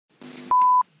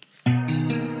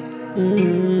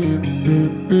Mm,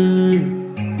 mm, mm.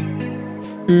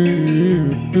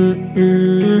 Mm, mm,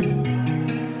 mm.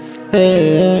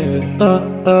 Hey,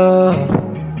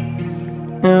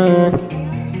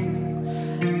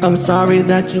 I'm sorry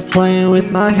that you're playing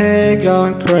with my head,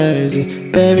 going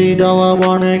crazy. Baby, don't I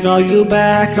wanna call you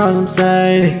back, cause I'm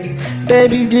saying,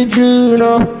 baby, did you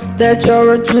know that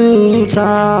you're a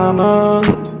two-timer?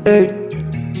 Hey,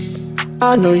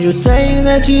 I know you're saying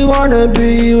that you wanna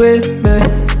be with me,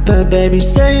 but baby,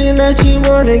 saying that you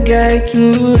wanna get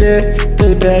to that.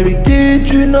 But baby,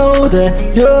 did you know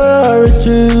that you're a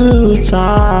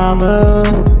two-timer?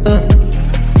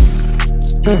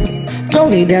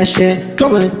 Don't need that shit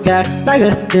going back like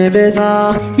a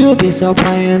division. You be so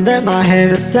playing that my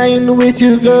head is saying with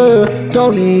you, girl.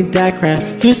 Don't need that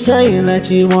crap. You saying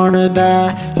that you wanna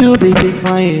buy. You be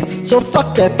playing, so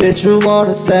fuck that bitch. You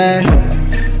wanna say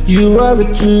you are a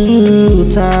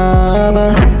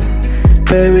two-timer,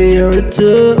 baby. You're a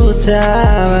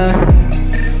two-timer.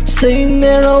 Saying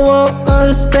that I won't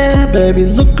understand, baby.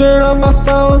 Looking on my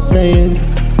phone saying,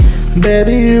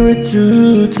 baby, you're a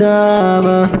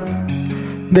two-timer.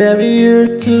 Baby, you're a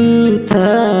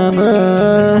two-timer.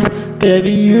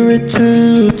 Baby, you're a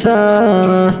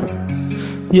two-timer.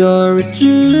 You're a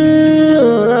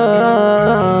two-timer.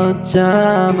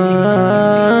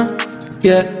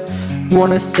 Yeah,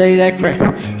 wanna say that crap.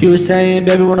 You were saying,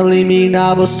 baby, wanna leave me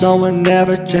now, but someone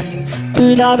never checked.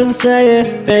 But I've been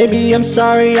saying, baby, I'm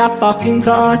sorry I fucking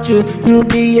caught you. You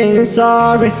being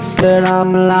sorry, but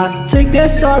I'm like, take that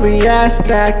sorry ass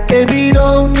back. Baby,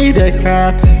 don't need that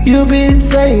crap. You been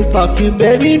saying, fuck you,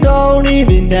 baby, don't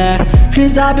even that.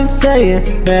 Cause I've been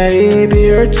saying, baby,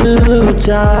 you're a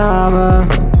two-timer.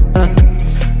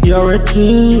 You're a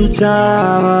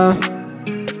two-timer.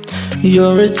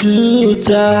 You're a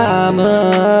two-timer.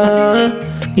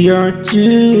 You're a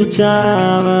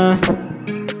two-timer.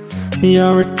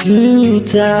 You're a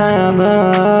two-timer.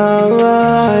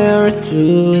 You're a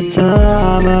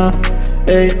two-timer.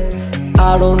 Hey,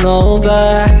 I don't know,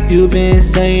 but you been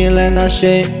saying let that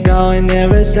shit go and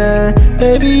never said.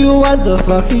 Baby, you what the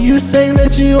fuck are you saying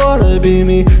that you wanna be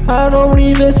me? I don't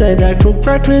even say that for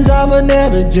practice, I'm a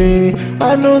never genie.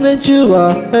 I know that you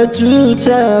are a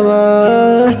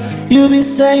two-timer. You been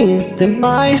saying that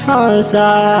my heart's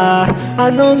high.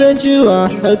 I know that you are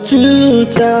a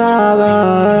two-timer.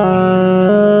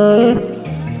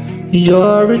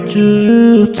 You're a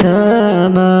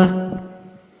two-timer.